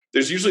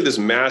there's usually this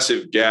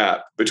massive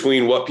gap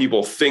between what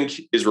people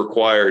think is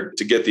required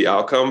to get the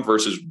outcome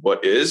versus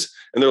what is.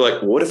 And they're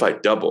like, what if I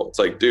double? It's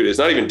like, dude, it's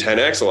not even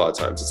 10x a lot of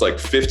times. It's like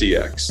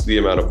 50x the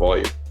amount of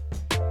volume.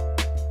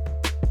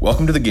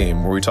 Welcome to The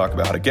Game, where we talk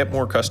about how to get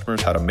more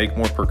customers, how to make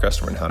more per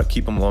customer, and how to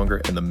keep them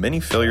longer, and the many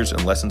failures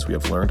and lessons we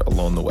have learned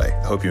along the way.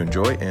 I hope you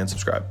enjoy and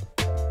subscribe.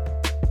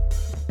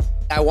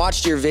 I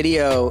watched your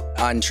video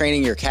on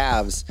training your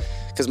calves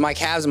because my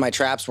calves and my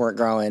traps weren't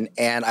growing.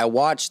 And I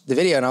watched the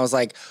video and I was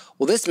like,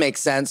 well, this makes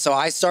sense. So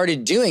I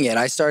started doing it.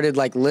 I started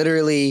like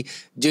literally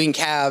doing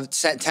 10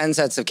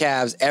 sets of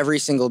calves every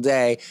single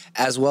day,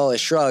 as well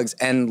as shrugs.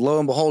 And lo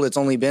and behold, it's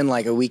only been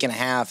like a week and a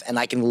half and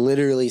I can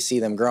literally see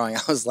them growing.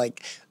 I was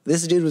like,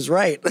 this dude was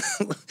right.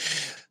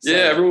 Yeah,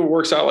 everyone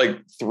works out like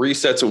 3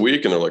 sets a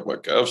week and they're like, my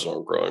calves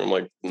aren't growing. I'm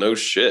like, no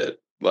shit.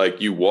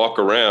 Like you walk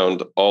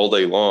around all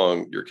day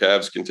long, your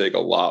calves can take a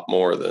lot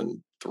more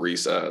than 3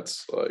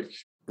 sets. Like,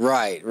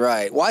 Right.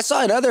 Well, I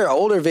saw another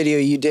older video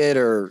you did,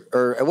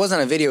 or it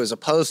wasn't a video, it was a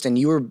post, and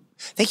I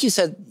think you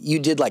said you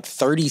did like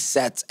 30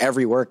 sets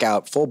every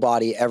workout, full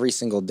body every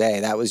single day.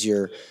 That was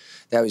your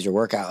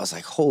workout. I was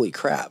like, holy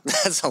crap,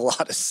 that's a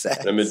lot of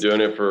sets. I've been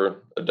doing it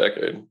for a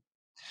decade.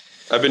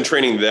 I've been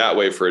training that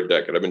way for a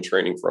decade. I've been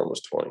training for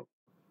almost 20.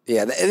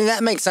 Yeah, and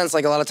that makes sense.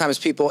 Like a lot of times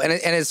people, and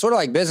it's sort of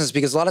like business,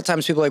 because a lot of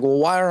times people are like, well,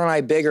 why aren't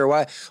I bigger?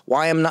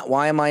 Why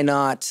am I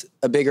not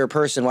a bigger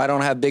person? Why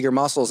don't I have bigger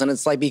muscles? And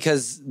it's like,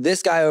 because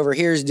this guy over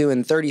here is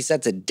doing 30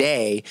 sets a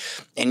day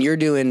and you're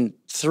doing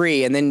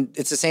 3. And then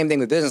it's the same thing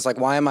with business. Like,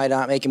 why am I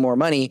not making more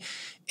money?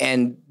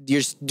 And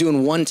you're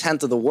doing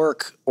 1/10 of the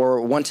work or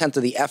 1/10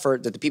 of the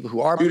effort that the people who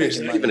are Dude, making it's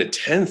not money. even a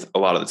 10th a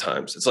lot of the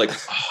times. It's like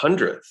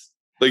 100th.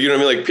 Like, you know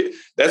what I mean? Like,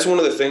 that's one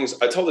of the things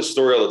I tell this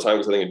story all the time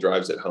because I think it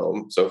drives it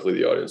home. So hopefully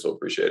the audience will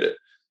appreciate it.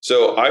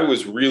 So I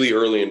was really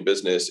early in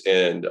business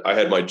and I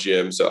had my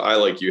gym. So I,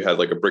 like you, had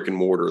like a brick and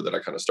mortar that I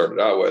kind of started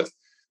out with.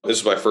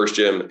 This was my first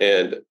gym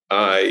and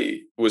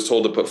I was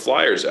told to put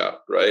flyers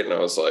out, right? And I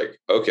was like,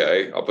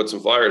 okay, I'll put some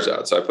flyers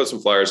out. So I put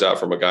some flyers out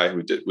from a guy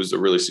who was a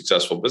really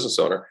successful business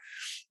owner.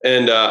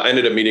 And I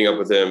ended up meeting up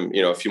with him,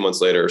 a few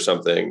months later or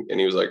something. And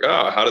he was like,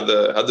 oh, how did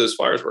those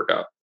flyers work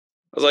out?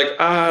 I was like,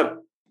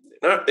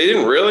 no, they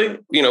didn't really.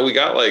 I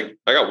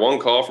got one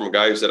call from a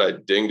guy who said I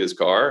dinged his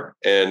car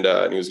and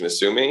he was going to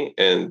sue me.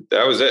 And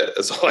that was it.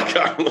 That's all I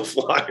got from the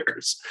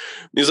flyers.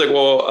 He was like,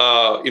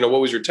 well, what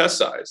was your test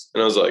size?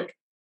 And I was like,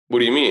 what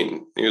do you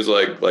mean? He was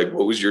like,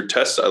 what was your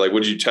test size? Like,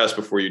 what did you test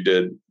before you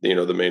did,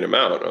 the main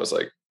amount? And I was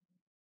like,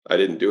 I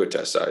didn't do a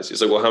test size.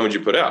 He's like, well, how much you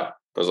put out?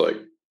 I was like,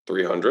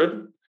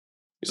 300.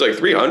 He's like,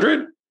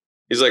 300?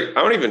 He's like,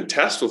 I don't even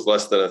test with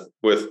less than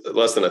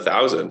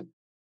 1,000. And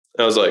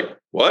I was like,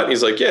 what? And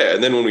he's like, yeah.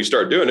 And then when we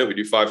start doing it, we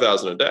do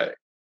 5,000 a day.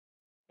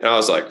 And I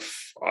was like,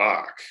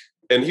 fuck.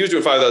 And he was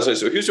doing 5,000.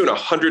 So he was doing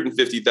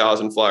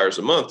 150,000 flyers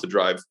a month to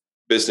drive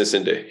business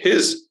into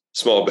his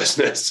small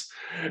business.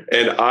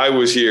 And I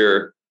was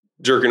here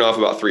jerking off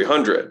about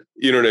 300.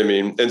 You know what I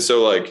mean? And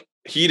so like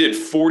he did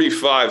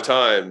 45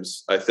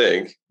 times, I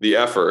think, the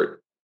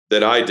effort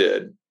that I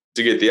did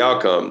to get the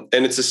outcome.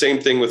 And it's the same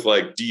thing with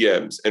like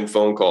DMs and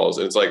phone calls.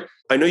 And it's like,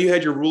 I know you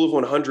had your rule of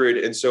 100.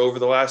 And so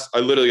I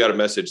literally got a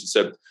message that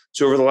said,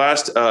 so over the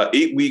last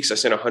 8 weeks, I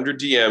sent 100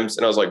 DMs.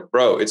 And I was like,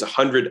 bro, it's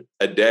 100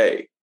 a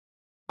day.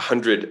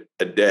 100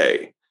 a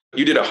day.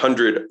 You did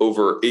 100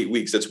 over 8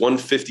 weeks. That's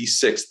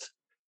 1/56th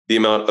the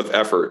amount of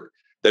effort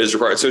that is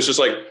required. So it's just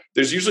like,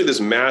 there's usually this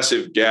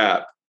massive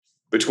gap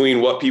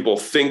between what people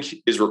think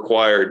is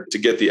required to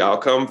get the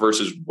outcome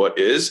versus what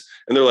is.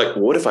 And they're like,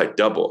 what if I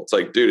double? It's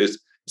like, dude, it's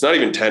not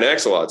even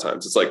 10x a lot of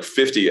times. It's like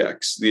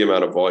 50x the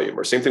amount of volume.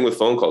 Or same thing with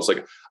phone calls.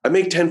 Like I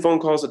make 10 phone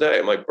calls a day.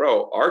 I'm like,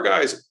 bro, our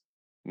guys'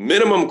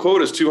 minimum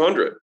quote is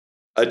 200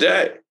 a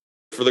day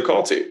for the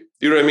call team.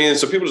 You know what I mean? And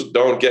so people just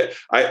don't get.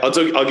 I'll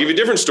give you a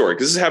different story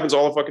because this happens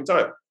all the fucking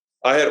time.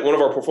 I had one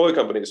of our portfolio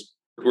companies.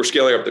 We're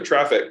scaling up the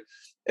traffic,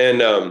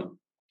 and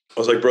I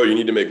was like, bro, you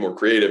need to make more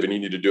creative and you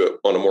need to do it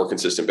on a more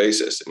consistent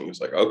basis. And he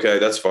was like, okay,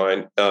 that's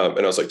fine. And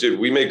I was like, dude,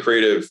 we make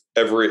creative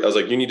I was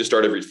like, you need to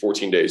start every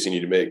 14 days. You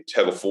need to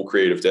have a full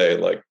creative day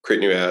and like create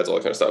new ads, all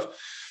that kind of stuff.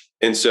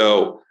 And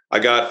so I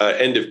got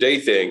an end of day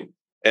thing.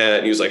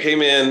 And he was like, hey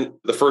man,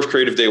 the first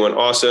creative day went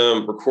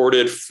awesome.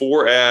 Recorded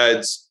 4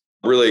 ads,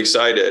 really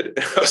excited.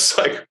 And I was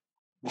like,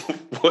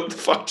 what the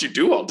fuck did you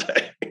do all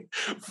day?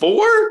 4?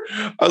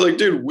 I was like,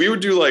 dude, we would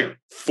do like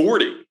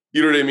 40.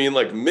 You know what I mean?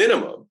 Like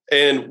minimum.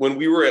 And when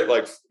we were at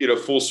like,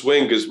 full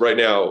swing, because right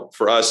now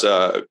for us,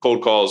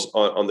 cold calls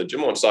on the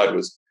gym launch side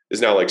is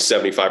now like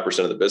 75%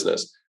 of the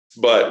business.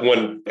 But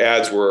when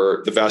ads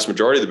were the vast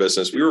majority of the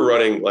business, we were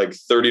running like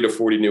 30 to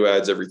 40 new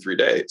ads every 3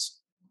 days.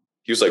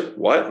 He was like,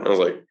 what? And I was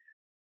like,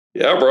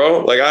 yeah,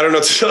 bro. Like, I don't know.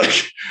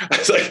 I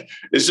was like,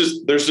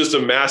 there's just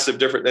a massive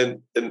difference.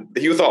 And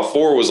he thought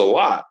 4 was a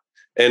lot.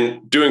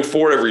 And doing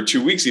 4 every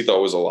 2 weeks, he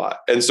thought was a lot.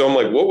 And so I'm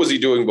like, what was he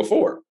doing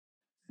before?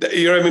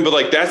 You know what I mean? But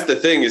like, that's the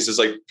thing is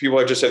like people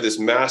have just have this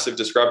massive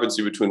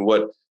discrepancy between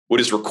what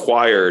is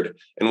required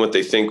and what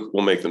they think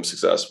will make them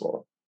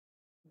successful.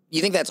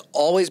 You think that's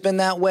always been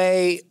that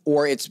way,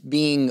 or it's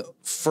being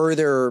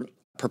further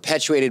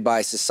perpetuated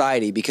by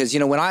society because,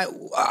 when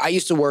I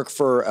used to work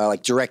for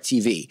like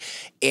DirecTV,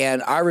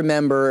 and I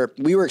remember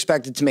we were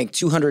expected to make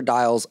 200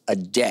 dials a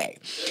day.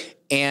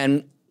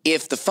 And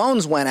if the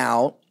phones went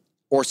out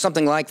or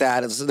something like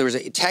that, there was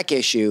a tech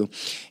issue,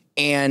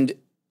 and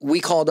we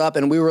called up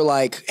and we were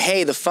like,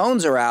 hey, the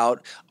phones are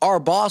out. Our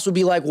boss would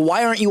be like, well,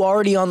 why aren't you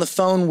already on the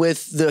phone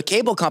with the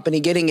cable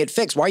company getting it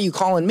fixed? Why are you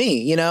calling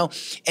me?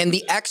 And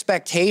the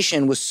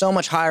expectation was so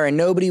much higher, and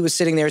nobody was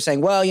sitting there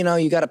saying, well,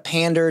 you got to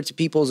pander to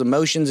people's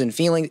emotions and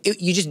feelings.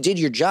 You just did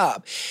your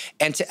job.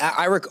 And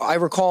I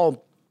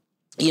recall,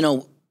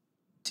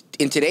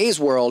 in today's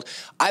world,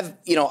 I've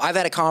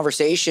had a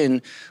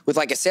conversation with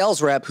like a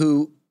sales rep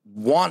who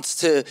wants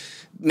to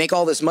make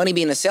all this money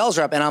being a sales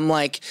rep. And I'm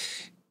like,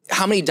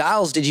 how many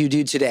dials did you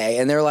do today?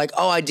 And they're like,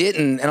 oh, I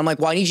didn't. And I'm like,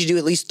 well, I need you to do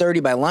at least 30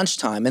 by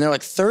lunchtime. And they're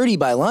like, 30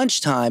 by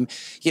lunchtime?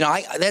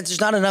 That's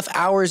just not enough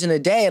hours in a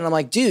day. And I'm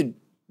like, dude,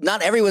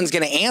 not everyone's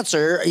going to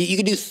answer. You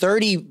can do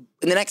 30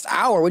 in the next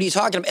hour. What are you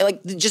talking about?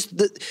 Like, just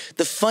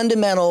the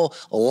fundamental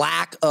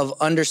lack of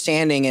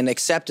understanding and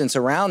acceptance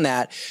around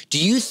that.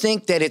 Do you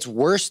think that it's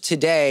worse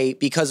today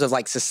because of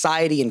like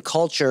society and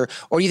culture,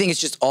 or do you think it's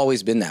just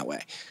always been that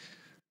way?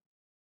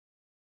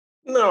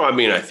 No, I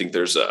mean, I think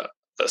there's a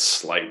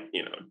slight,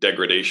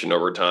 degradation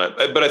over time,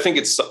 but I think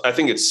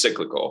it's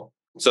cyclical.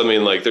 So, I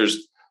mean, like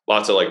there's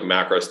lots of like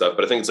macro stuff,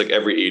 but I think it's like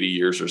every 80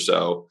 years or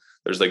so,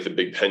 there's like the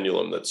big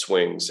pendulum that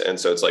swings. And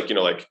so it's like,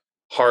 like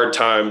hard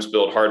times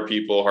build hard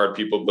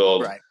people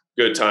build right.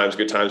 Good times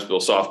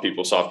build soft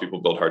people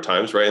build hard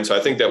times. Right. And so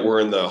I think that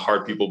we're in the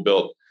hard people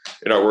built,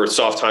 we're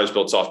soft times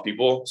build soft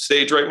people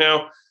stage right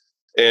now.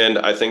 And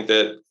I think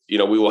that, we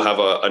will have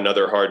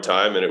another hard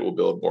time and it will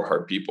build more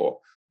hard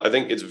people. I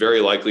think it's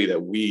very likely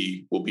that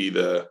we will be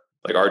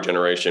our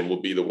generation will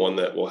be the one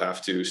that will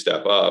have to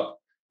step up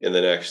in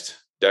the next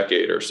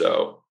decade or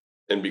so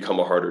and become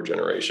a harder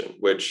generation,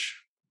 which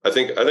I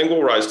think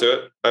we'll rise to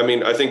it. I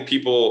mean, I think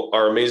people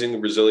are amazingly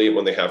resilient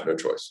when they have no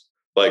choice.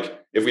 Like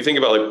if we think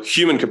about like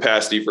human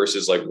capacity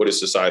versus like what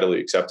is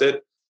societally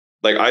accepted,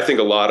 like I think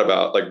a lot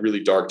about like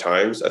really dark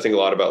times. I think a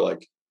lot about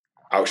like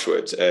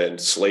Auschwitz and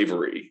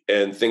slavery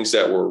and things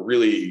that were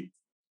really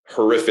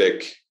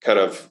horrific kind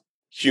of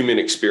human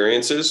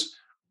experiences,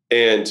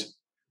 and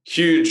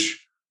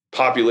huge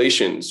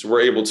populations were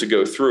able to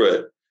go through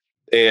it.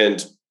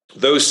 And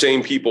those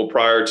same people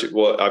prior to,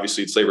 well,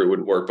 obviously slavery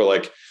wouldn't work, but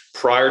like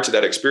prior to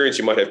that experience,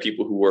 you might have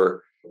people who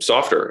were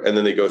softer, and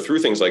then they go through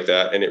things like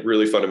that and it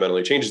really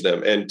fundamentally changes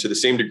them. And to the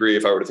same degree,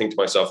 if I were to think to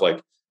myself,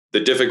 like the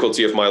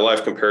difficulty of my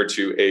life compared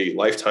to a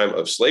lifetime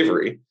of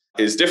slavery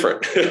is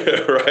different,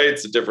 right?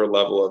 It's a different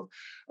level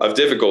of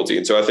difficulty.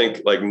 And so I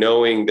think like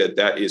knowing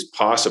that is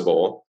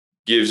possible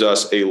gives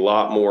us a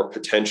lot more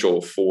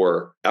potential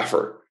for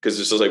effort, because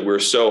it's just like we're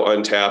so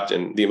untapped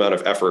in the amount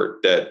of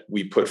effort that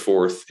we put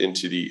forth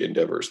into the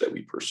endeavors that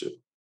we pursue.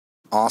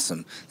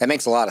 Awesome. That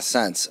makes a lot of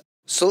sense.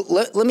 So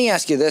let me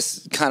ask you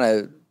this, kind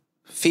of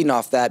feeding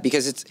off that,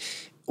 because it's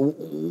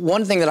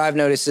one thing that I've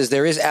noticed is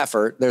there is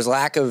effort. There's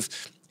lack of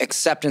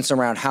acceptance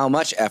around how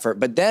much effort,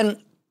 but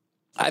then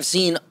I've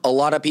seen a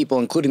lot of people,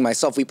 including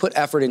myself, we put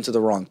effort into the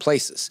wrong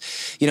places.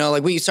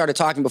 Like we started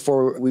talking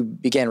before we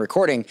began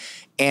recording,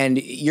 and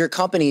your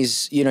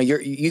companies, you and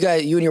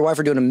your wife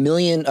are doing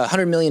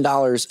 $100 million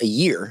a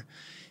year,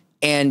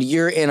 and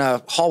you're in a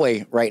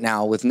hallway right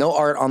now with no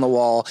art on the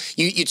wall.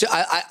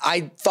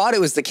 I thought it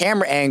was the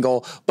camera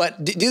angle,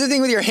 but do the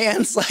thing with your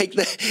hands, like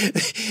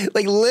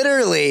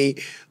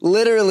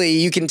literally,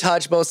 you can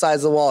touch both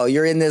sides of the wall.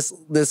 You're in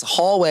this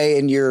hallway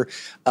in your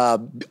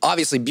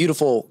obviously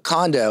beautiful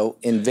condo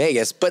in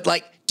Vegas, but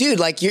like, dude,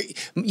 like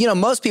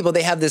most people,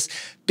 they have this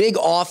big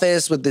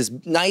office with this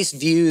nice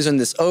views and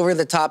this over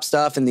the top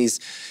stuff and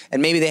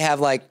maybe they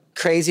have like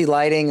crazy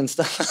lighting and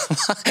stuff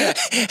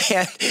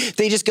and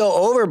they just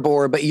go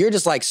overboard, but you're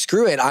just like,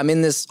 screw it. I'm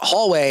in this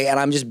hallway and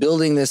I'm just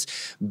building this,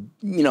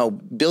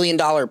 $1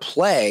 billion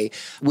play.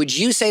 Would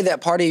you say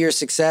that part of your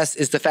success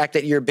is the fact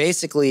that you're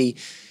basically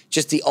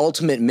just the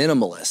ultimate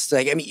minimalist?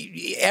 Like, I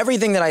mean,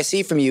 everything that I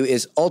see from you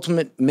is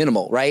ultimate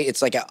minimal, right?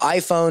 It's like an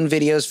iPhone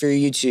videos for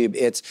your YouTube.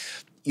 It's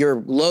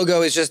your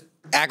logo is just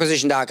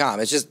acquisition.com.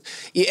 It's just,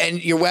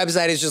 and your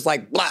website is just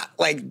like, blah,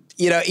 like,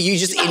 you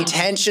just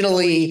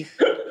intentionally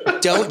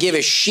don't give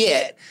a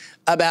shit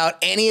about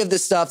any of the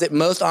stuff that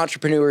most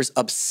entrepreneurs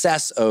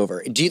obsess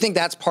over. Do you think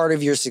that's part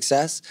of your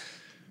success?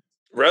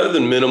 Rather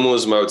than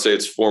minimalism, I would say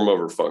it's form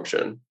over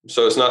function.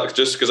 So it's not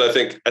just because I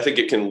think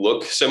it can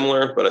look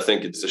similar, but I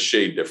think it's a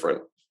shade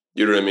different.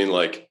 You know what I mean?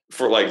 Like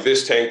for like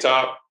this tank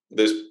top,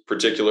 this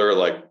particular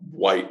like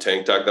white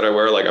tank top that I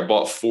wear, like I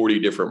bought 40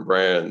 different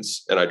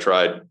brands and I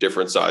tried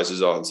different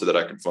sizes on so that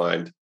I could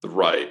find the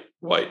right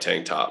white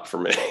tank top for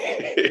me.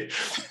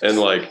 And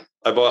like,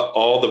 I bought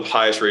all the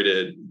highest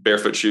rated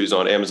barefoot shoes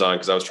on Amazon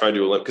because I was trying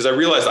to because I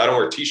realized I don't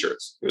wear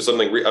t-shirts. It was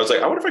something I was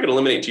like, I wonder if I could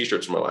eliminate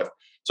t-shirts from my life.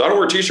 So I don't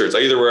wear t-shirts. I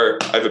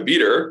have a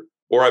beater,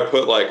 or I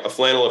put like a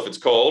flannel if it's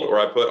cold, or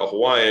I put a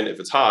Hawaiian if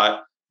it's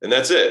hot, and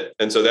that's it.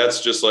 And so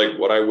that's just like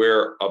what I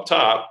wear up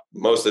top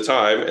most of the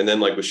time. And then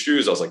like with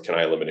shoes, I was like, can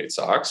I eliminate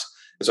socks?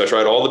 And so I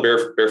tried all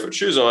the barefoot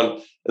shoes on.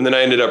 And then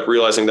I ended up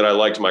realizing that I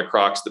liked my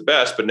Crocs the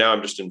best, but now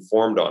I'm just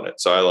informed on it.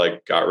 So I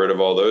like got rid of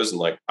all those and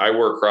like I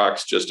wear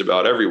Crocs just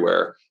about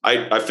everywhere.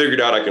 I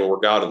figured out I can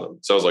work out in them.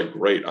 So I was like,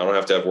 great, I don't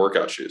have to have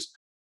workout shoes.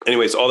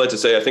 Anyways, all that to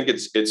say, I think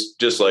it's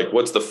just like,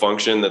 what's the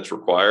function that's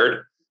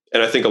required?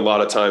 And I think a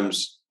lot of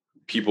times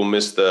people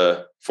miss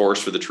the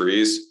forest for the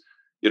trees.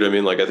 You know what I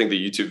mean? Like, I think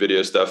the YouTube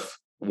video stuff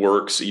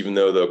works, even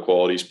though the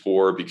quality's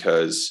poor,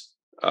 because,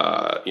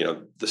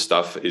 the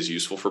stuff is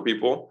useful for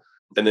people.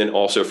 And then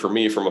also for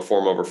me, from a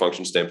form over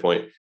function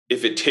standpoint,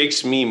 if it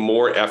takes me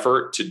more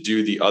effort to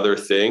do the other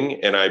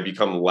thing and I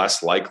become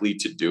less likely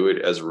to do it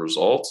as a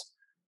result,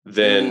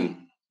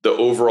 then the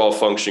overall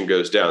function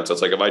goes down. So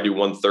it's like, if I do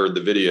 1/3 the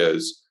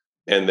videos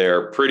and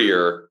they're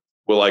prettier,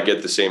 will I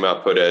get the same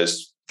output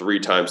as 3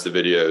 times the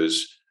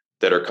videos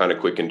that are kind of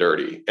quick and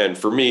dirty? And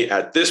for me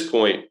at this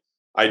point,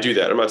 I do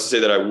that. I'm not to say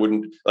that I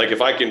wouldn't, like,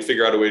 if I can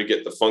figure out a way to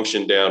get the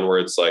function down where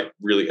it's like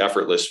really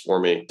effortless for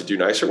me to do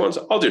nicer ones,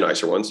 I'll do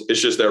nicer ones. It's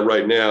just that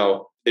right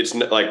now it's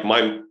not like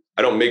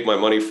I don't make my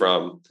money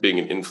from being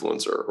an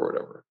influencer or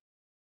whatever.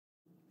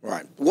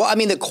 Right. Well, I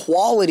mean, the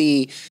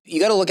quality,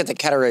 you got to look at the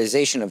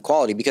categorization of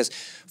quality, because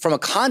from a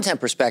content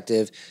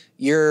perspective,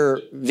 your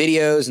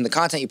videos and the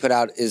content you put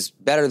out is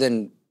better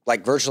than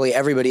like virtually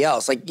everybody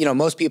else. Like,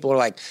 most people are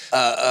like,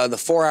 the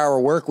 4-hour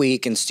work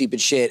week and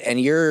stupid shit.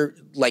 And you're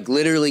like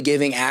literally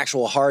giving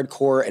actual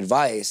hardcore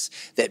advice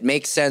that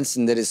makes sense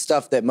and that is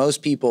stuff that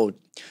most people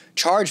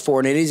charge for,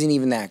 and it isn't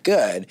even that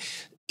good.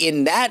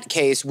 In that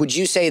case, would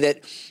you say that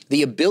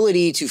the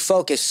ability to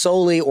focus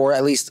solely, or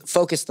at least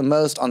focus the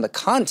most on the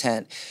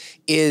content,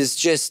 is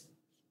just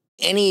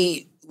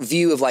any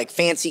view of like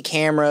fancy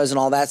cameras and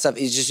all that stuff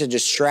is just a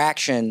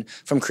distraction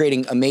from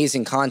creating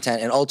amazing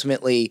content, and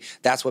ultimately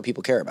that's what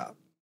people care about?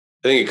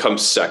 I think it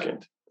comes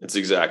second. It's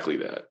exactly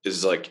that.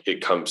 It's like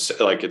it comes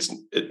like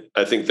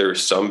I think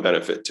there's some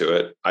benefit to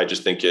it. I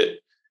just think it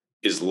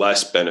is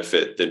less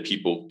benefit than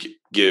people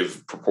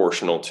give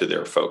proportional to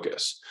their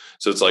focus.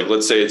 So it's like,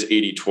 let's say it's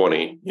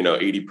 80-20,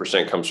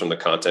 80% comes from the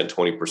content,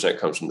 20%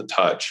 comes from the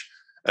touch.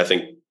 I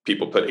think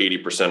people put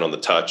 80% on the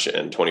touch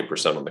and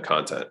 20% on the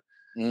content.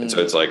 And so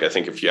it's like, I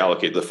think if you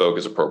allocate the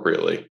focus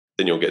appropriately,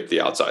 then you'll get the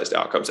outsized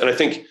outcomes. And I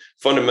think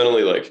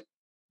fundamentally, like,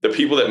 the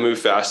people that move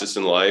fastest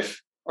in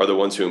life are the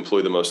ones who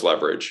employ the most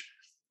leverage.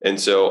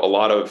 And so a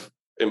lot of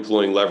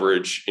employing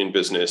leverage in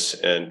business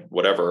and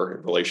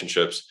whatever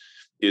relationships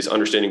is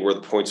understanding where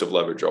the points of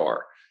leverage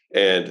are.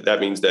 And that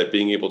means that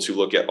being able to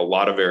look at a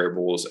lot of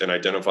variables and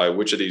identify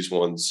which of these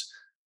ones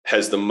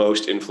has the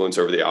most influence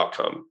over the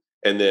outcome,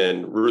 and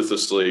then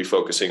ruthlessly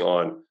focusing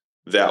on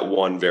that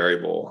one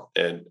variable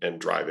and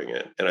driving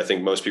it. And I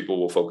think most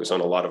people will focus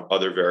on a lot of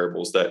other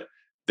variables that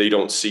they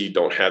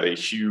don't have a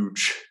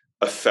huge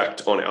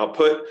effect on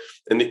output.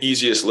 And the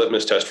easiest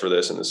litmus test for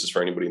this, and this is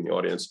for anybody in the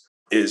audience,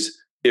 is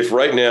if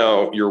right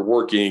now you're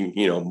working,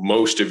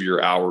 most of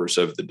your hours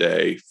of the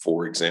day,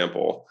 for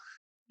example,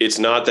 it's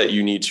not that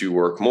you need to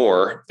work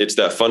more. It's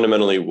that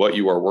fundamentally what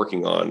you are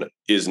working on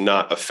is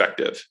not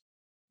effective.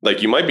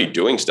 Like, you might be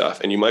doing stuff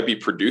and you might be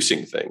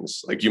producing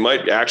things. Like, you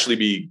might actually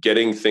be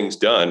getting things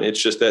done.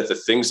 It's just that the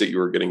things that you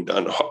are getting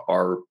done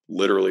are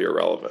literally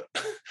irrelevant.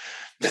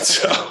 And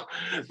so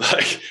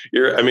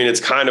it's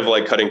kind of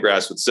like cutting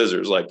grass with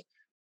scissors. Like,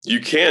 you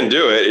can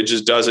do it. It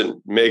just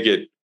doesn't make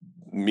it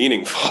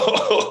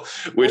meaningful,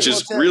 which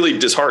is really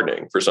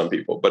disheartening for some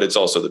people, but it's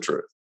also the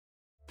truth.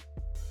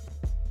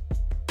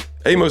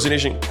 Hey, Mosey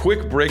Nation,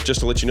 quick break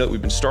just to let you know that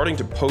we've been starting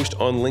to post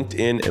on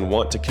LinkedIn and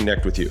want to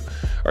connect with you.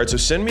 All right, so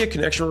send me a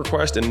connection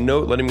request and a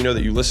note letting me know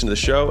that you listen to the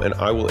show, and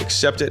I will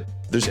accept it.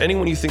 If there's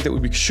anyone you think that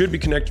we should be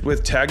connected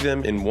with, tag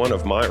them in one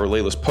of my or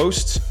Layla's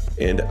posts,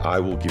 and I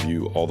will give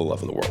you all the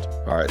love in the world.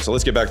 All right, so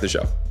let's get back to the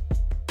show.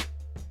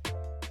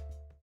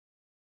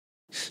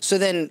 So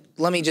then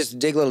let me just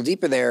dig a little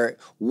deeper there.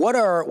 What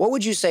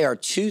would you say are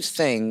 2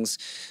 things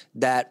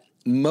that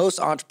most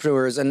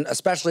entrepreneurs, and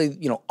especially,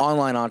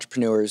 online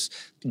entrepreneurs,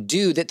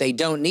 do that they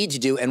don't need to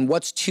do? And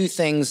what's 2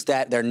 things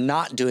that they're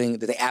not doing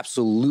that they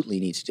absolutely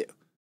need to do?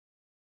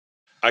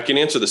 I can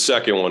answer the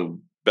second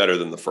one better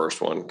than the first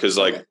one, because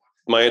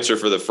my answer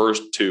for the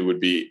first 2 would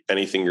be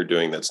anything you're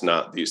doing that's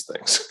not these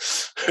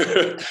things. You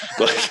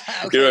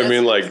know what I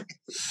mean? Like,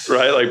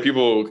 right? Like,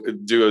 people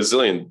do a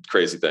zillion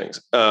crazy things.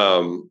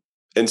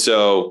 And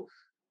so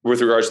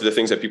with regards to the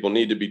things that people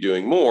need to be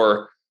doing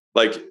more,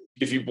 like,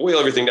 if you boil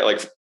everything down,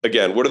 like,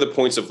 again, what are the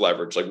points of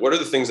leverage? Like, what are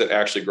the things that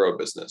actually grow a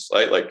business,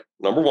 right? Like,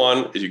 number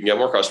 1 is you can get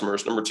more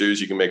customers. Number 2 is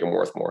you can make them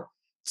worth more.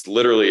 It's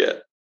literally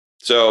it.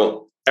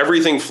 So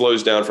everything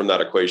flows down from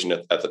that equation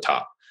at the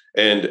top.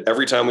 And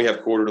every time we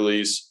have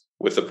quarterlies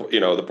with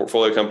the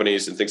portfolio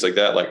companies and things like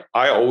that, like,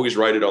 I always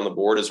write it on the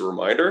board as a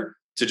reminder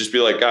to just be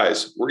like,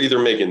 guys, we're either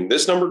making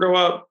this number go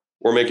up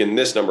or making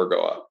this number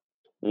go up.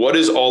 What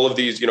is all of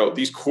these,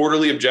 these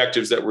quarterly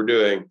objectives that we're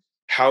doing?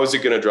 How is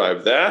it going to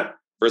drive that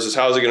versus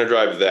how is it going to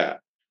drive that?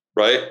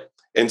 Right.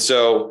 And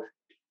so,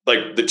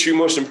 like, the 2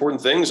 most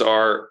important things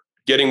are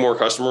getting more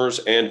customers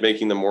and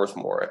making them worth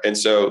more. And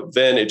so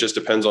then it just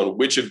depends on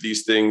which of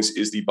these things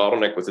is the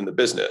bottleneck within the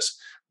business.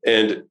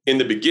 And in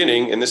the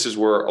beginning, and this is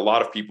where a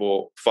lot of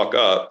people fuck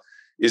up,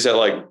 is that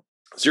like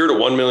 0 to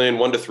 1 million,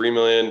 1 to 3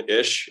 million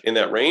ish in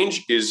that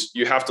range is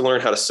you have to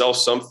learn how to sell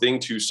something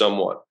to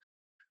someone,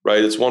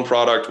 right? It's one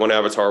product, one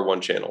avatar,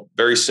 one channel.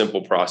 Very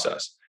simple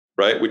process,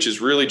 right? Which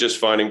is really just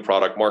finding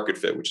product market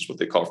fit, which is what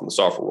they call from the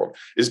software world,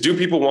 is do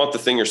people want the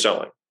thing you're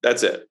selling?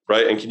 That's it,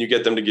 right? And can you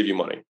get them to give you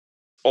money?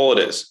 All it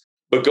is.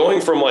 But going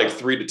from like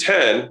 3 to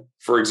 10,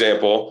 for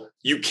example,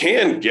 you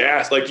can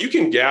gas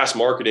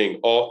marketing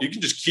you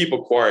can just keep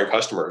acquiring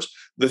customers.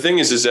 The thing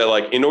is that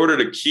like, in order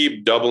to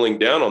keep doubling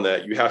down on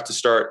that, you have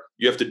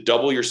to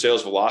double your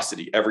sales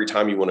velocity every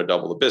time you want to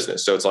double the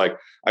business. So it's like,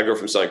 I go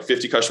from selling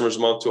 50 customers a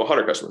month to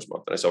 100 customers a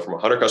month. And I sell from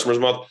 100 customers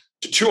a month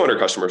to 200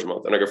 customers a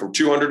month. And I go from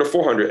 200 to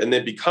 400. And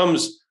it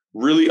becomes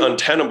really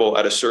untenable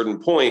at a certain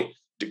point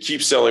to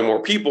keep selling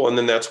more people. And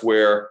then that's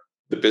where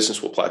the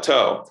business will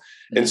plateau.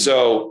 And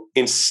so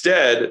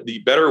instead, the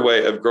better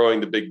way of growing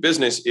the big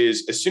business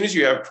is as soon as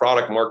you have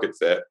product market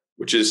fit,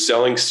 which is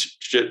selling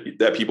shit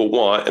that people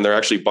want and they're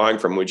actually buying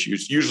from, which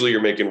usually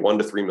you're making 1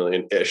 to 3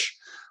 million ish,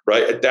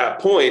 right? At that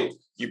point,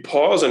 you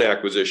pause on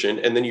acquisition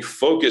and then you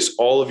focus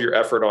all of your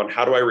effort on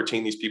how do I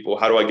retain these people?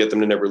 How do I get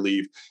them to never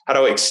leave? How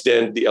do I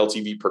extend the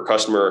LTV per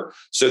customer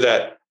so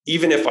that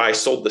even if I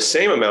sold the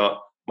same amount,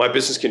 my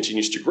business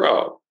continues to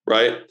grow,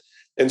 right?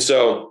 And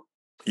so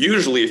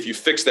usually, if you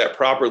fix that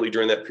properly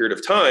during that period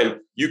of time,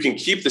 you can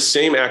keep the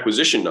same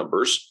acquisition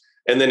numbers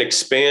and then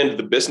expand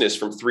the business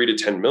from 3 to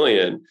 10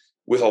 million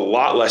with a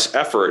lot less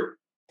effort,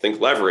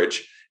 think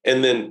leverage.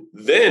 And then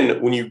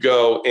when you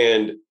go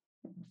and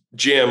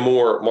jam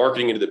more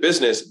marketing into the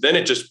business, then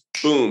it just,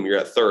 boom, you're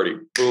at 30,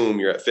 boom,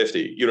 you're at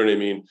 50. You know what I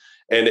mean?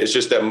 And it's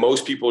just that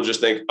most people just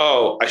think,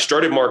 oh, I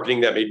started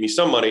marketing, that made me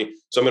some money,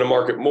 so I'm going to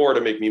market more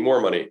to make me more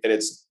money. And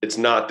it's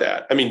not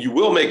that. I mean, you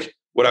will make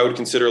what I would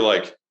consider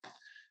like,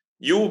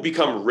 you will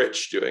become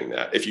rich doing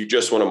that if you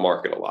just want to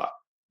market a lot,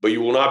 but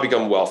you will not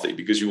become wealthy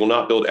because you will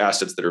not build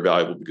assets that are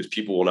valuable because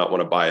people will not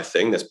want to buy a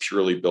thing that's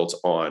purely built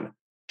on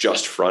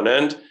just front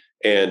end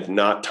and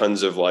not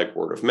tons of like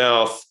word of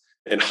mouth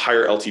and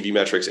higher LTV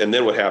metrics. And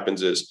then what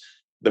happens is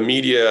the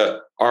media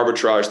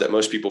arbitrage that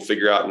most people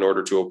figure out in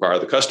order to acquire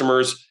the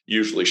customers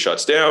usually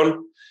shuts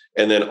down.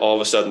 And then all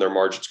of a sudden their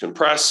margins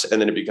compress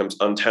and then it becomes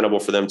untenable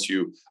for them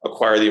to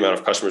acquire the amount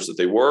of customers that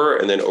they were.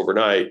 And then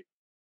overnight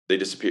they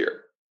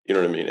disappear. You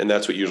know what I mean? And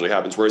that's what usually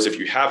happens. Whereas if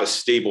you have a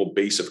stable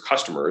base of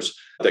customers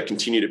that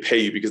continue to pay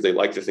you because they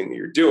like the thing that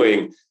you're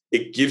doing,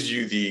 it gives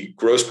you the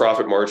gross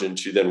profit margin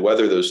to then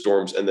weather those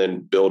storms and then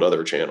build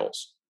other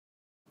channels.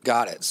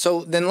 Got it.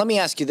 So then let me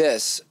ask you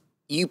this.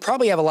 You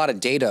probably have a lot of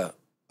data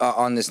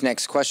on this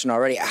next question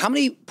already. How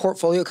many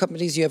portfolio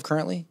companies do you have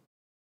currently?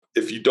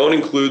 If you don't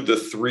include the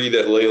 3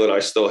 that Layla and I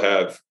still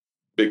have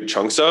big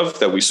chunks of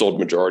that we sold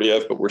majority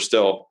of, but we're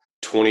still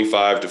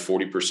 25 to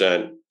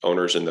 40%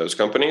 owners in those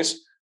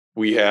companies.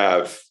 We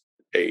have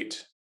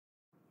 8.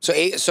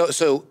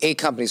 So 8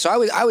 companies. So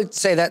I would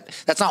say that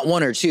that's not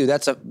 1 or 2.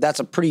 That's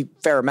a pretty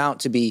fair amount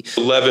to be.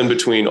 11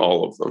 between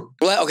all of them.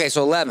 Okay,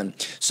 so 11.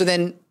 So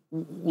then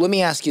let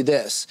me ask you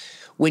this.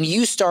 When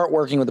you start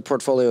working with a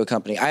portfolio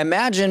company, I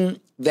imagine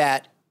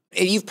that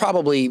you've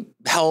probably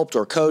helped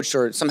or coached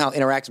or somehow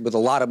interacted with a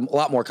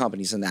lot more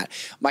companies than that.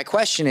 My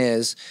question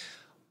is,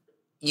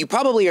 you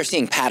probably are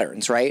seeing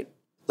patterns, right?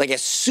 Like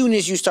as soon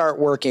as you start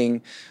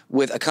working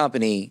with a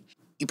company,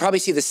 you probably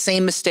see the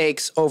same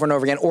mistakes over and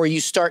over again, or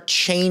you start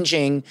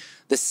changing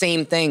the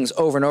same things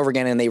over and over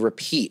again and they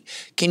repeat.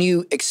 Can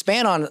you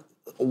expand on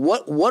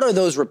what are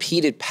those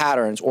repeated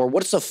patterns, or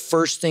what's the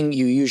first thing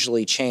you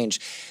usually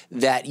change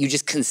that you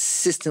just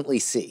consistently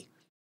see?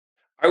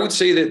 I would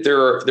say that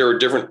there are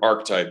different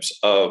archetypes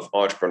of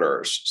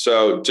entrepreneurs.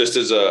 So just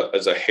as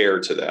a hair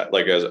to that,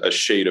 like as a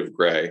shade of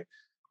gray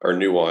or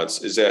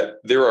nuance, is that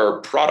there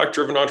are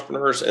product-driven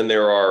entrepreneurs and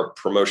there are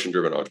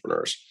promotion-driven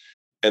entrepreneurs.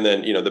 And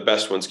then, the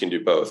best ones can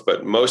do both,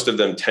 but most of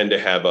them tend to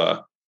have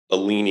a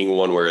leaning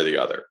one way or the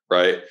other,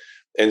 right?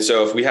 And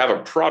so if we have a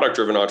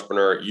product-driven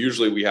entrepreneur,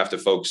 usually we have to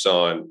focus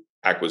on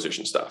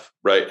acquisition stuff,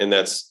 right? And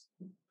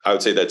I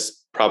would say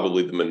that's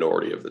probably the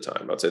minority of the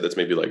time. I'd say that's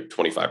maybe like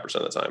 25%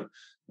 of the time.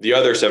 The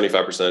other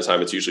 75% of the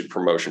time, it's usually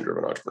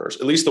promotion-driven entrepreneurs.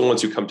 At least the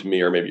ones who come to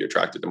me are maybe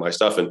attracted to my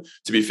stuff. And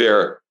to be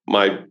fair,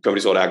 my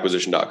company's called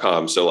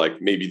acquisition.com. So like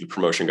maybe the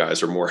promotion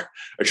guys are more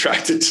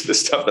attracted to the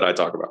stuff that I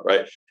talk about,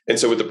 right? And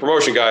so with the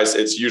promotion guys,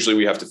 it's usually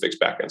we have to fix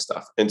back-end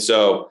stuff. And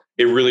so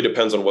it really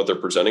depends on what they're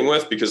presenting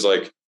with, because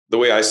like the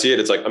way I see it,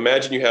 it's like,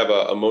 imagine you have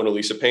a Mona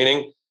Lisa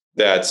painting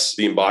that's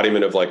the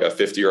embodiment of like a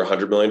 $50 or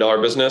 $100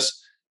 million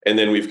business. And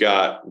then we've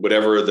got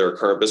whatever their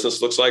current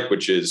business looks like,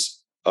 which is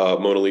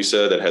Mona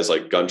Lisa that has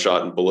like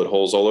gunshot and bullet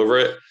holes all over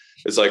it.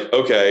 It's like,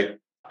 okay,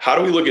 how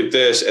do we look at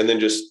this and then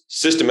just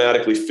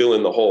systematically fill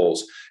in the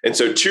holes? And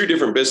so 2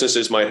 different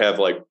businesses might have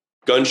like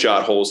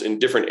gunshot holes in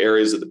different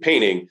areas of the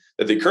painting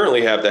that they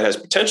currently have that has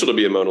potential to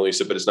be a Mona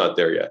Lisa, but it's not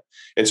there yet.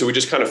 And so we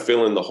just kind of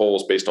fill in the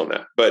holes based on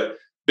that. But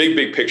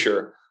big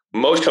picture,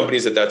 most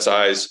companies at that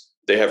size,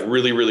 they have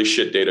really, really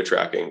shit data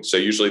tracking. So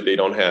usually they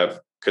don't have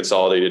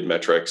consolidated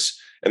metrics.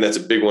 And that's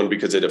a big one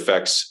because it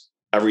affects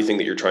everything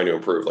that you're trying to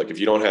improve. Like if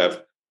you don't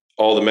have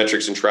all the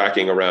metrics and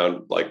tracking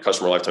around like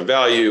customer lifetime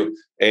value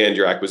and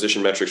your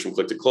acquisition metrics from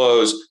click to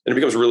close, then it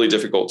becomes really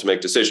difficult to make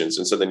decisions.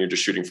 And so then you're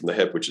just shooting from the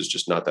hip, which is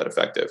just not that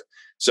effective.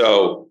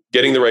 So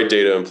getting the right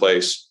data in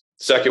place.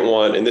 Second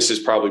one, and this is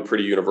probably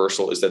pretty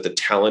universal, is that the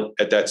talent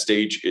at that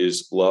stage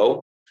is low.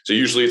 So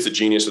usually it's a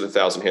genius with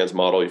 1,000 hands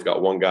model. You've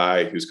got one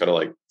guy who's kind of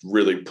like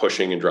really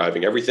pushing and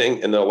driving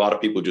everything. And then a lot of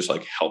people just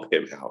like help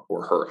him out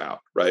or her out,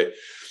 right?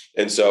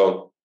 And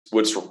so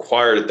what's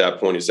required at that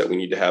point is that we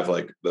need to have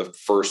like the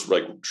first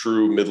like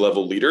true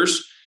mid-level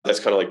leaders. That's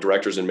kind of like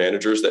directors and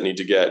managers that need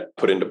to get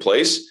put into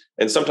place.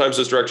 And sometimes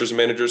those directors and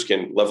managers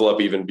can level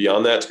up even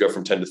beyond that to go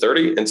from 10 to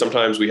 30. And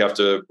sometimes we have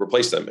to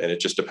replace them. And it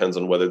just depends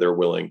on whether they're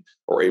willing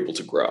or able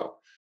to grow.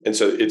 And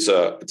so it's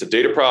a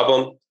data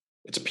problem.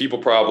 It's a people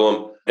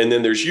problem. And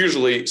then there's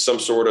usually some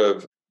sort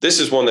of, this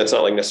is one that's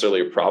not like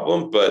necessarily a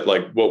problem, but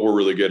like what we're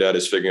really good at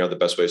is figuring out the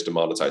best ways to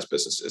monetize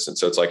businesses. And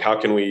so it's like, how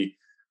can we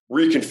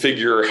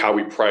reconfigure how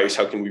we price?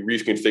 How can we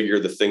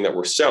reconfigure the thing that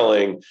we're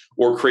selling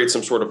or create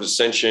some sort of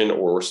ascension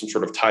or some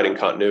sort of tied in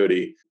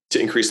continuity to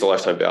increase the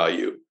lifetime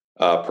value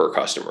per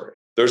customer?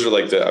 Those are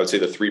like I would say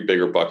the three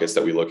bigger buckets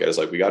that we look at is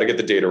like, we got to get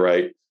the data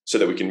right so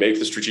that we can make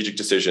the strategic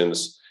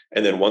decisions.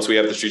 And then once we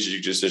have the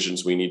strategic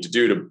decisions we need to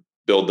do to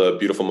build the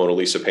beautiful Mona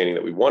Lisa painting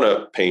that we want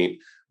to paint,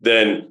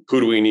 then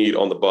who do we need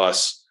on the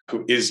bus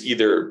who is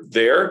either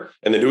there,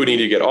 and then who we need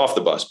to get off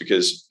the bus?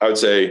 Because I would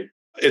say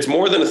it's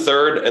more than a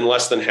third and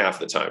less than half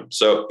the time.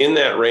 So in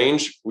that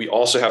range, we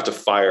also have to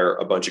fire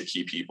a bunch of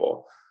key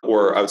people,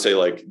 or I would say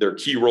like they're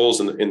key roles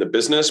in the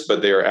business,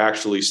 but they are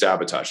actually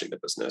sabotaging the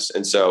business.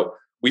 And so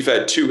we've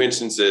had 2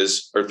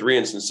 instances or 3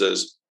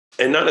 instances,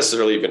 and not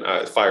necessarily even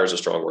fire is a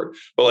strong word,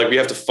 but like we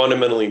have to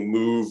fundamentally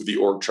move the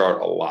org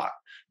chart a lot,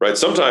 right?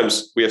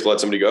 Sometimes we have to let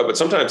somebody go, but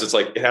sometimes it's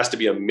like, it has to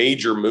be a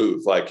major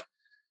move. Like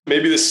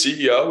maybe the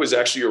CEO is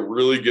actually a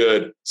really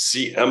good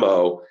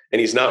CMO and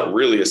he's not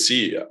really a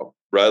CEO,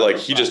 right? Like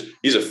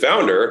he's a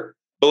founder,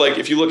 but like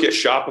if you look at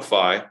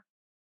Shopify,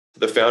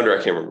 the founder, I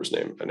can't remember his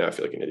name. And now I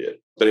feel like an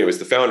idiot. But anyways,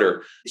 the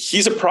founder,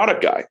 he's a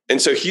product guy. And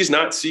so he's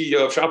not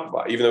CEO of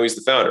Shopify, even though he's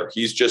the founder.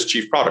 He's just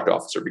chief product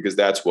officer because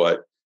that's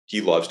what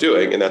he loves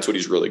doing. And that's what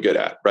he's really good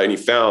at, right? And he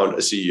found a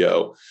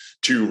CEO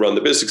to run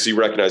the business because he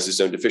recognized his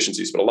own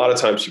deficiencies. But a lot of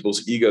times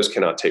people's egos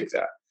cannot take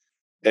that.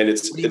 And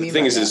the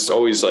thing is, it's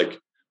always like,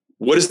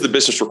 what does the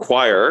business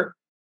require,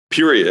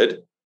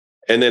 period?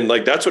 And then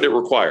like, that's what it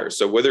requires.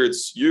 So whether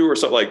it's you or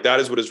something like that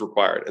is what is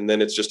required. And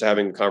then it's just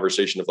having a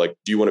conversation of like,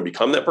 do you want to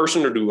become that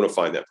person or do you want to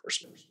find that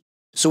person?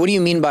 So what do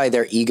you mean by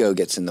their ego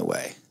gets in the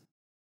way?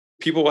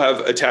 People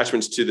have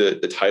attachments to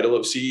the title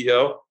of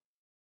CEO.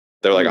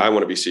 They're like, I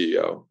want to be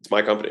CEO. It's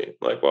my company.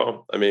 I'm like,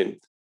 well, I mean,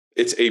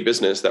 it's a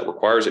business that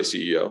requires a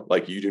CEO.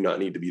 Like you do not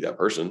need to be that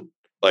person.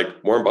 Like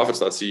Warren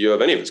Buffett's not CEO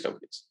of any of his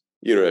companies.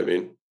 You know what I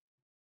mean?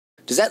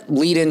 Does that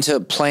lead into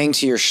playing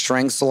to your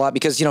strengths a lot?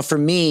 Because, for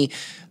me,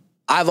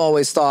 I've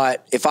always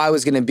thought if I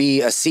was going to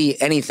be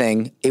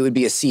anything, it would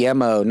be a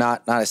CMO,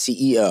 not a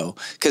CEO.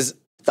 Because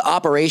the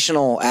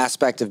operational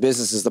aspect of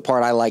business is the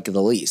part I like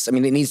the least. I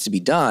mean, it needs to be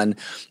done,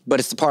 but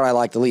it's the part I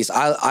like the least.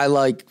 I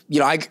like,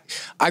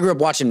 I grew up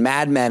watching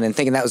Mad Men and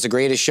thinking that was the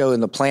greatest show in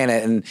the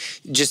planet, and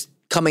just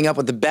coming up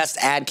with the best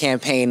ad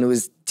campaign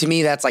was, to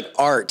me, that's like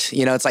art.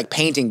 It's like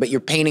painting, but you're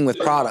painting with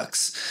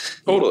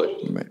products. Totally.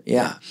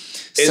 Yeah.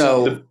 And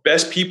so the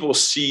best people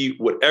see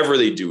whatever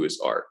they do as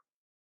art.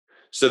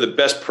 So the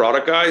best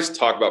product guys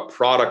talk about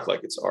product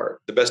like it's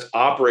art. The best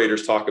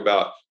operators talk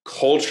about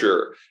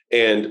culture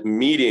and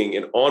meeting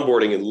and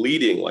onboarding and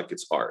leading like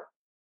it's art.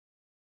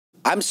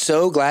 I'm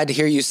so glad to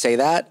hear you say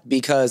that,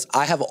 because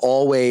I have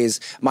always,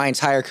 my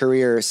entire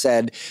career,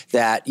 said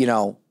that,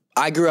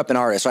 I grew up an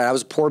artist, right? I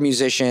was a poor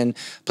musician,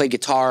 played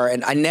guitar,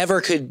 and I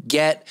never could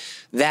get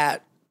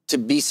that to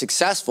be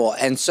successful.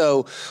 And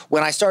so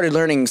when I started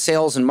learning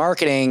sales and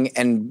marketing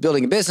and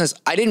building a business,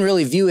 I didn't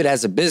really view it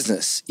as a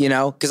business,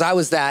 because I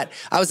was that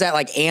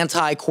like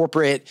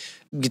anti-corporate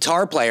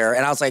guitar player.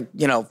 And I was like,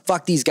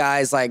 fuck these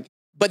guys.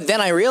 But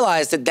then I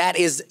realized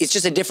it's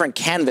just a different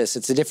canvas.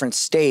 It's a different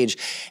stage.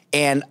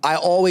 And I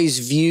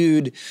always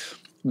viewed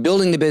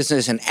building the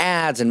business and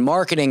ads and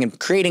marketing and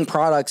creating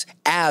products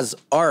as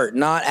art,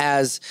 not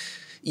as,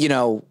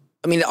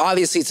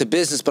 obviously it's a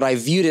business, but I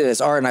viewed it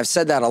as art, and I've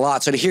said that a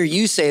lot. So to hear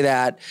you say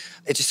that,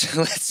 it just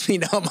lets me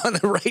know I'm on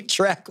the right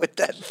track with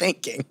that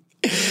thinking.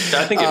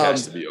 I think it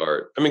has to be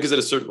art. Because at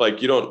a certain,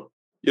 you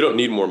don't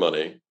need more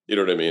money. You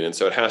know what I mean? And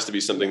so it has to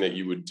be something that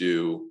you would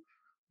do.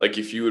 Like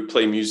if you would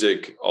play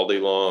music all day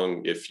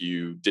long, if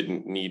you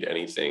didn't need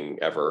anything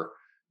ever,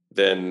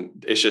 then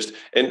it's just,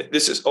 and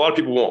this is, a lot of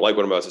people won't like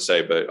what I'm about to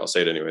say, but I'll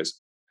say it anyways.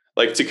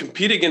 Like to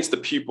compete against the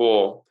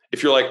people,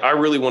 if you're like, I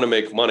really want to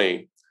make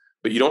money,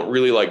 but you don't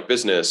really like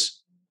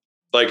business.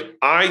 Like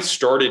I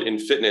started in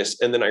fitness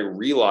and then I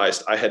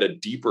realized I had a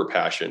deeper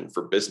passion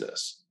for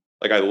business.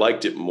 Like I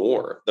liked it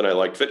more than I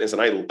liked fitness.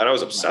 And I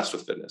was obsessed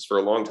with fitness for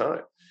a long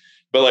time.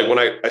 But like when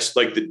I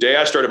the day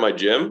I started my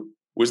gym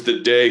was the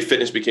day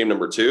fitness became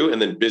number 2,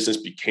 and then business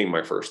became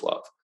my first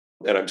love.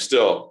 and I'm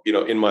still,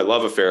 in my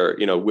love affair,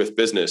 with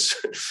business,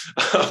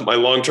 my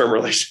long-term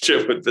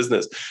relationship with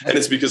business. And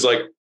it's because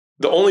like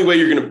the only way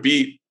you're going to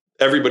beat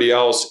everybody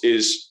else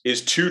is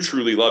to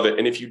truly love it.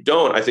 And if you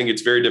don't, I think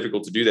it's very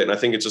difficult to do that. And I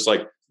think it's just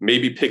like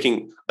maybe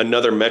picking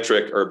another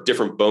metric or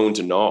different bone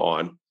to gnaw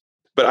on.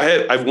 But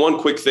I have one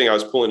quick thing. I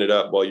was pulling it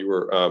up while we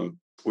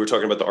were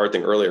talking about the art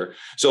thing earlier.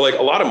 So like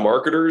a lot of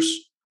marketers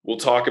will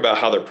talk about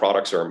how their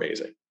products are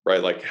amazing,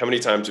 right? Like how many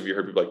times have you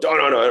heard people like, oh,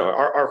 no,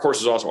 our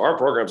course is awesome. Our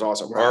program's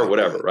awesome, or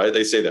whatever, right?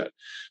 They say that.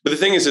 But the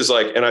thing is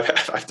like, and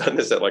I've done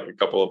this at like a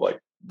couple of like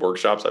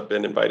workshops I've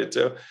been invited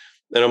to.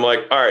 And I'm like,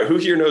 all right, who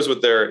here knows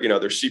what their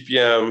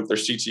CPM, their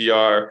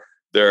CTR,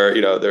 their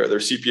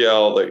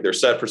CPL, like their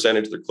set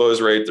percentage, their close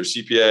rate, their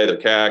CPA, their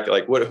CAC,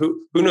 like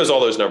who knows all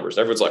those numbers?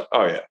 And everyone's like,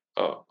 oh yeah,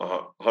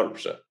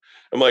 100%.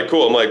 I'm like,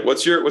 cool. I'm like,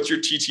 what's your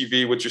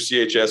TTV? What's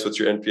your CHS? What's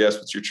your NPS?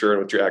 What's your churn?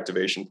 What's your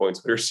activation points?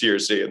 What's your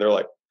CRC? And they're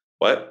like,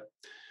 what?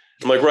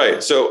 I'm like,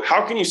 right. So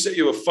how can you say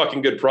you have a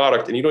fucking good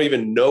product and you don't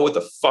even know what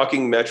the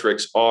fucking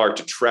metrics are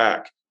to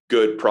track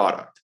good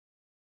product?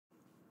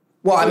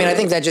 Well, I mean, I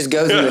think that just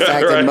goes into the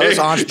fact that most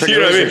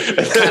entrepreneurs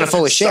are kind of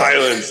full of shit.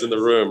 Silence in the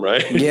room,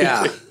 right?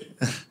 Yeah.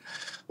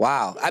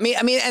 Wow. I mean,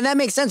 and that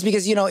makes sense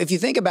because, if you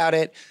think about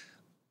it,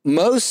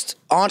 most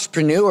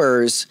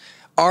entrepreneurs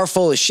are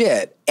full of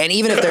shit. And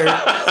even if they're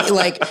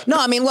like, no,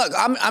 I mean, look,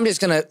 I'm just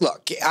going to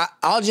look,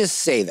 I'll just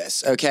say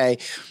this. Okay.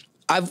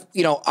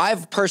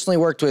 I've personally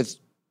worked with,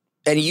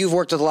 and you've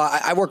worked with a lot.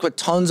 I've worked with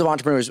tons of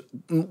entrepreneurs.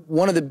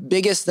 One of the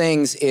biggest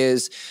things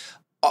is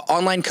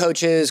online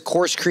coaches,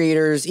 course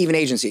creators, even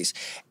agencies.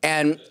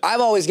 And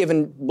I've always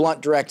given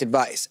blunt, direct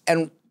advice.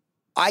 And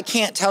I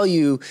can't tell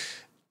you,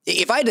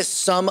 if I had to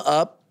sum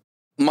up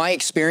my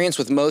experience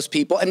with most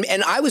people,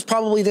 and I was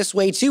probably this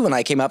way too when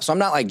I came up, so I'm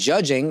not like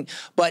judging,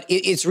 but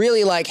it's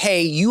really like,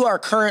 hey, you are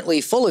currently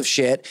full of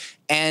shit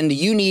and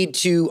you need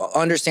to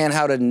understand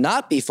how to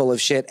not be full of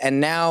shit. And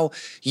now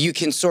you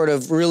can sort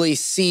of really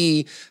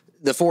see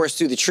the forest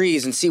through the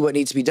trees and see what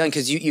needs to be done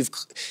because you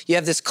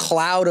have this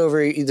cloud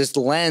over you, this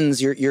lens.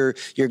 Your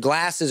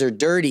glasses are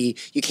dirty.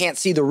 You can't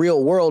see the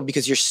real world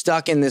because you're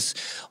stuck in this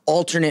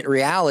alternate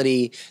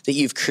reality that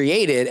you've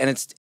created.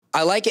 And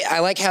I like it. I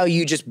like how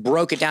you just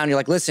broke it down. You're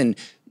like, listen,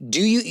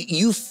 do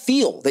you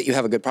feel that you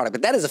have a good product?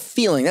 But that is a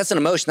feeling. That's an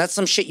emotion. That's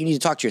some shit you need to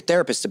talk to your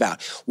therapist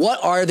about.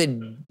 What are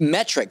the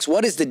metrics?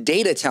 What is the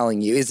data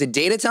telling you? Is the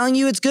data telling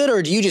you it's good,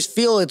 or do you just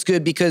feel it's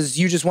good because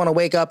you just want to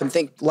wake up and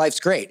think life's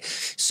great?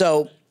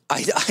 So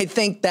I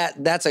think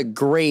that's a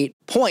great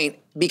point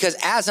because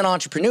as an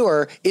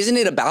entrepreneur, isn't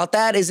it about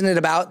that? Isn't it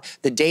about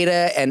the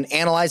data and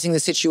analyzing the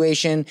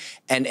situation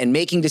and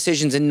making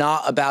decisions and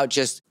not about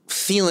just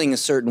feeling a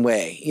certain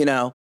way,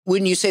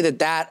 Wouldn't you say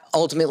that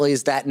ultimately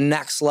is that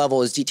next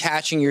level, is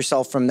detaching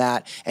yourself from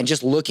that and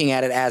just looking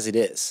at it as it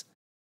is?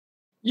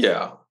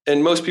 Yeah.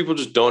 And most people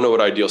just don't know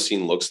what ideal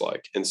scene looks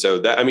like. And so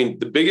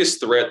the biggest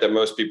threat that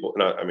most people,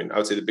 I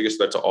would say the biggest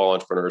threat to all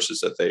entrepreneurs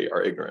is that they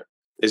are ignorant.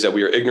 Is that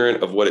we are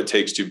ignorant of what it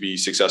takes to be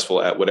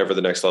successful at whatever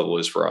the next level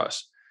is for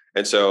us.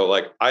 And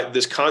so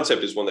this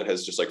concept is one that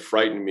has just like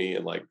frightened me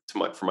and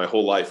for my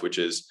whole life, which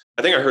is,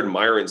 I think I heard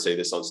Myron say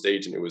this on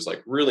stage and it was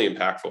like really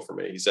impactful for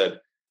me. He said,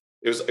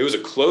 it was a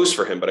close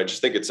for him, but I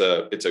just think it's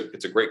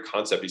a great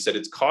concept. He said,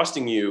 it's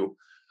costing you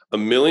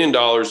 $1 million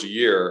a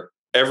year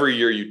every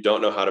year you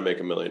don't know how to make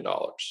 $1 million.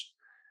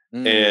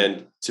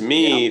 And to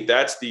me,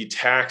 that's the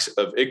tax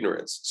of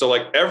ignorance. So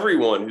like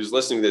everyone who's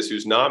listening to this,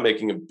 who's not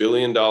making $1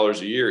 billion a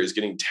year is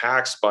getting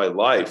taxed by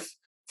life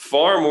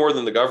far more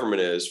than the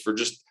government is for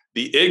just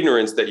the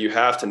ignorance that you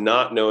have to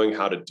not knowing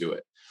how to do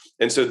it.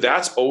 And so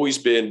that's always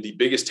been the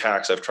biggest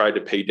tax I've tried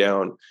to pay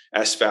down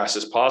as fast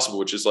as possible,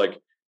 which is like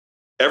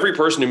every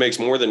person who makes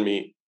more than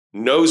me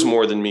knows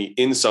more than me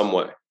in some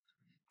way.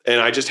 And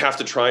I just have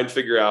to try and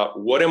figure out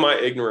what am I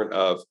ignorant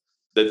of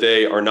that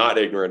they are not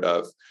ignorant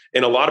of.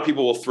 And a lot of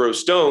people will throw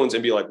stones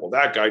and be like, well,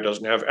 that guy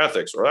doesn't have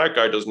ethics or that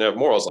guy doesn't have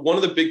morals. One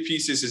of the big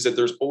pieces is that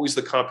there's always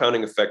the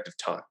compounding effect of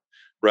time,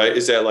 right?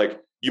 Is that like,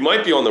 you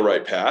might be on the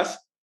right path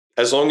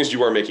as long as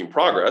you are making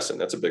progress. And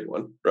that's a big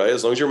one, right?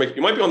 As long as you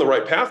might be on the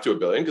right path to $1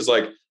 billion. Cause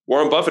like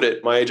Warren Buffett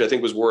at my age, I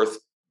think was worth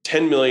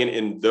 10 million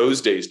in those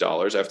days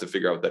dollars. I have to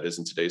figure out what that is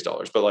in today's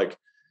dollars, but like,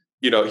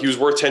 he was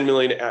worth 10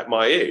 million at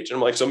my age. And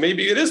I'm like, so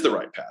maybe it is the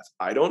right path.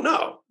 I don't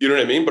know. You know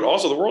what I mean? But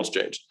also the world's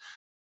changed.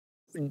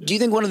 Do you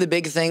think one of the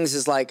big things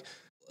is like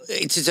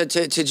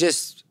to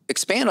just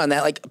expand on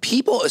that? Like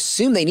people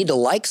assume they need to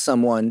like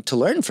someone to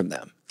learn from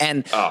them.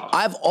 And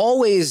I've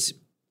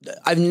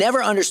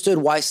never understood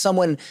why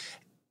someone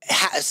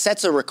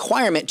sets a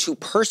requirement to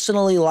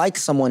personally like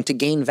someone to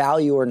gain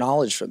value or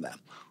knowledge from them.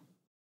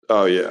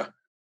 Oh yeah.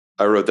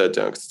 I wrote that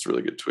down because it's a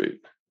really good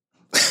tweet.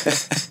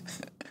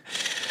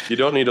 You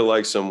don't need to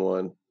like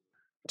someone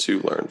to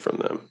learn from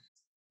them.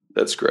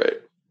 That's great.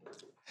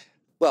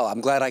 Well,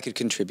 I'm glad I could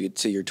contribute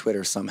to your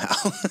Twitter somehow.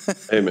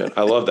 Hey man,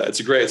 I love that.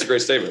 It's a great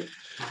statement.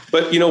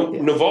 But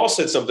Naval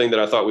said something that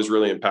I thought was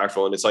really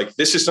impactful. And it's like,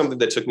 this is something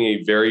that took me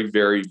a very,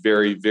 very,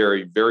 very,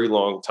 very, very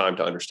long time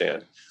to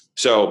understand.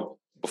 So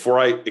before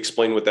I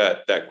explain what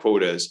that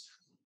quote is,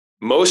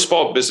 most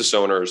small business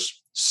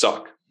owners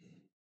suck.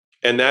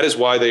 And that is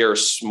why they are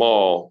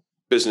small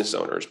business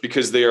owners,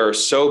 because they are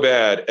so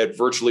bad at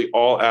virtually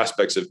all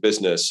aspects of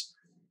business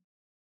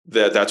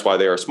that's why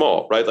they are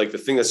small, right? Like the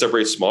thing that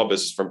separates small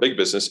business from big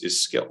business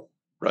is skill,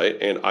 right?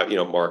 And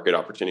market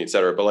opportunity, et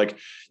cetera. But like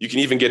you can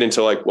even get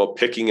into like, well,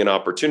 picking an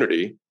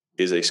opportunity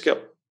is a skill,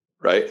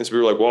 right? And so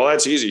people are like, well,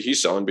 that's easy.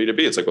 He's selling B2B.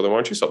 It's like, well, then why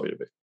don't you sell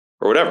B2B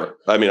or whatever?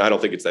 I mean, I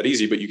don't think it's that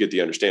easy, but you get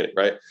the understanding,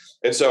 right?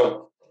 And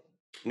so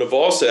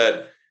Naval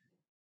said,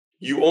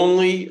 you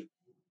only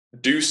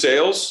do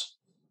sales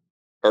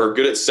or are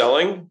good at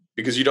selling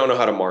because you don't know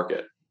how to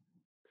market.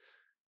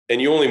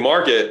 And you only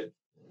market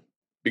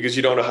because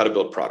you don't know how to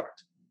build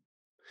product.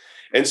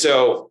 And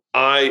so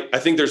I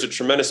think there's a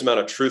tremendous amount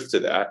of truth to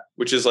that,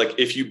 which is like,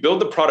 if you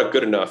build the product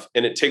good enough,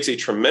 and it takes a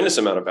tremendous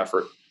amount of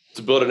effort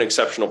to build an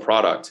exceptional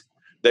product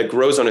that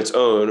grows on its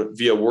own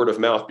via word of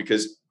mouth,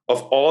 because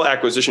of all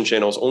acquisition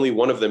channels, only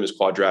one of them is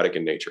quadratic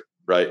in nature,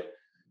 right?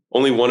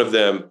 Only one of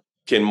them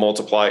can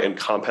multiply and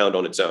compound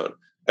on its own.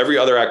 Every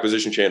other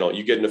acquisition channel,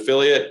 you get an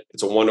affiliate,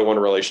 it's a one-to-one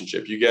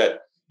relationship. You get,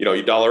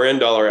 you dollar in,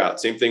 dollar out.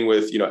 Same thing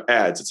with,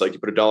 ads. It's like you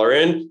put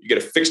 $1 in, you get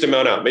a fixed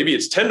amount out. Maybe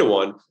it's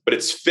 10-1, but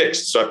it's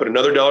fixed. So I put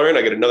another $1 in,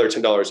 I get another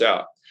 $10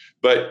 out.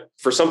 But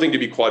for something to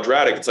be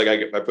quadratic, it's like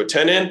I put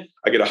 10 in,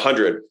 I get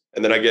 100,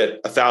 and then I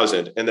get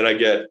 1,000, and then I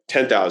get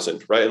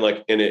 10,000,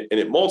 right? And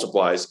it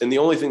multiplies. And the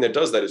only thing that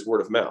does that is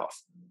word of mouth,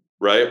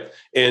 right?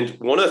 And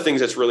one of the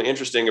things that's really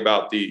interesting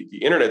about the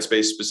internet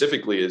space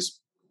specifically is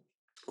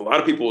a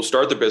lot of people will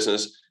start their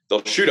business.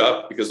 They'll shoot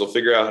up because they'll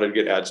figure out how to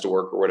get ads to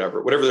work or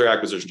whatever their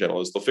acquisition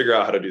channel is. They'll figure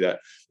out how to do that,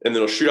 and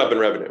then they'll shoot up in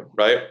revenue,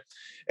 right?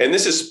 And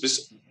this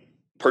is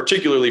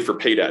particularly for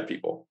paid ad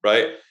people,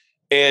 right?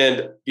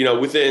 And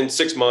within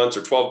 6 months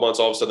or 12 months,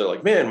 all of a sudden they're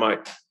like, man, my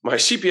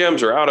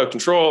CPMs are out of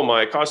control.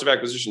 My cost of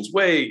acquisition is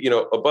way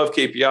above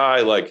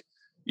KPI. Like,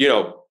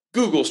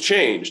 Google's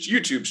changed,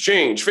 YouTube's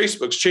changed,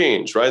 Facebook's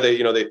changed, right?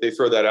 They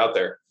throw that out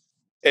there,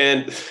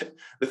 and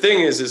the thing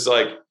is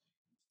like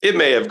it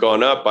may have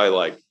gone up by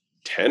like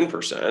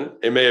 10%.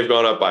 It may have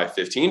gone up by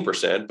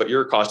 15%, but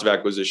your cost of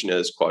acquisition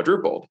has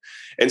quadrupled.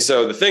 And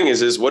so the thing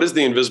is what is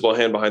the invisible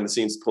hand behind the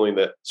scenes pulling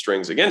the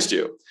strings against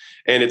you?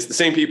 And it's the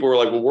same people who are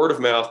like, well, word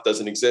of mouth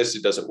doesn't exist.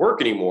 It doesn't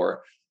work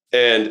anymore.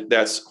 And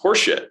that's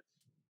horseshit.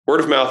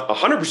 Word of mouth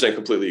 100%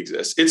 completely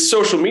exists. It's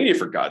social media,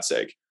 for God's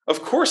sake.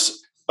 Of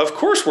course,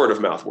 word of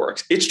mouth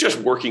works. It's just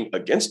working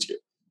against you.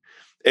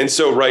 And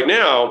so right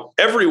now,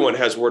 everyone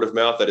has word of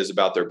mouth that is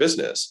about their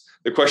business.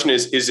 The question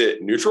is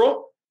it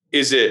neutral?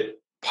 Is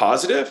it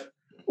positive?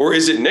 Or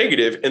is it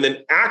negative? And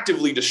then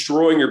actively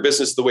destroying your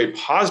business the way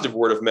positive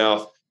word of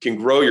mouth can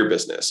grow your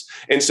business.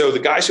 And so the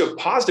guys who have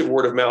positive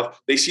word of mouth,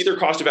 they see their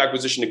cost of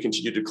acquisition to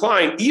continue to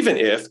decline, even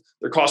if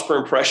their cost per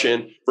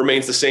impression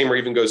remains the same or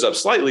even goes up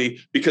slightly,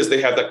 because they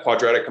have that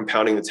quadratic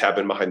compounding that's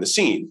happened behind the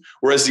scene.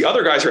 Whereas the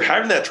other guys are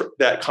having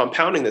that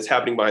compounding that's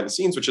happening behind the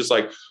scenes, which is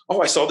like, oh,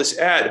 I saw this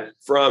ad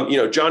from,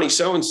 Johnny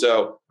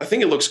so-and-so. I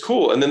think it looks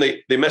cool. And then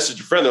they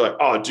message a friend. They're like,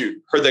 oh, dude,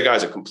 heard that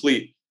guy's a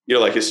complete,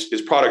 like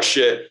his product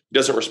shit, he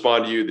doesn't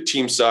respond to you. The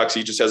team sucks.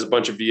 He just has a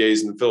bunch of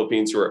VAs in the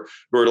Philippines who are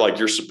like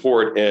your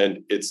support,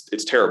 and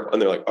it's terrible.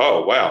 And they're like,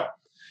 oh, wow.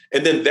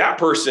 And then that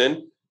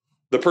person,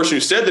 the person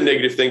who said the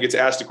negative thing, gets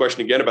asked a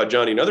question again about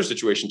Johnny. Another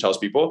situation tells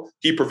people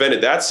he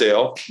prevented that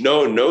sale.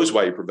 No one knows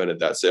why he prevented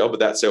that sale, but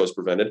that sale was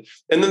prevented.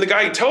 And then the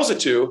guy he tells it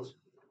to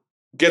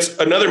gets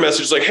another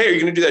message like, hey, are you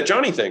going to do that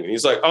Johnny thing? And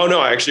he's like, oh no,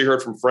 I actually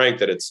heard from Frank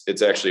that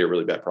it's actually a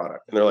really bad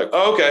product. And they're like,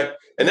 oh, okay.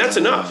 And that's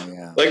enough.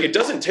 Yeah. Like, it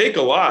doesn't take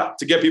a lot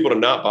to get people to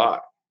not buy.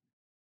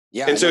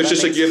 Yeah. And so it's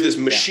just like you have this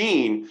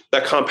machine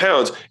that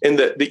compounds. And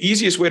the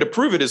easiest way to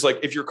prove it is like,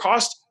 if your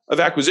cost of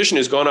acquisition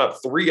has gone up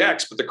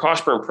 3x, but the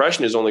cost per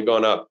impression has only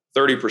gone up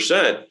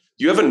 30%,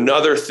 you have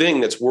another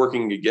thing that's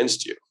working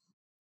against you,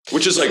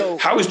 which is like,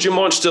 how is Jim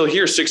Launch still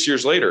here 6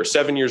 years later,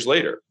 7 years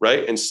later,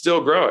 right? And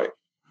still growing.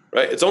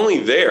 Right? It's only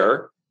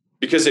there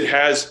because it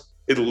has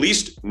at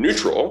least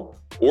neutral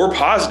or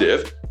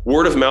positive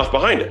word of mouth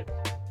behind it.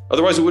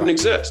 Otherwise, it wouldn't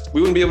exist. We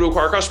wouldn't be able to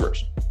acquire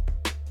customers.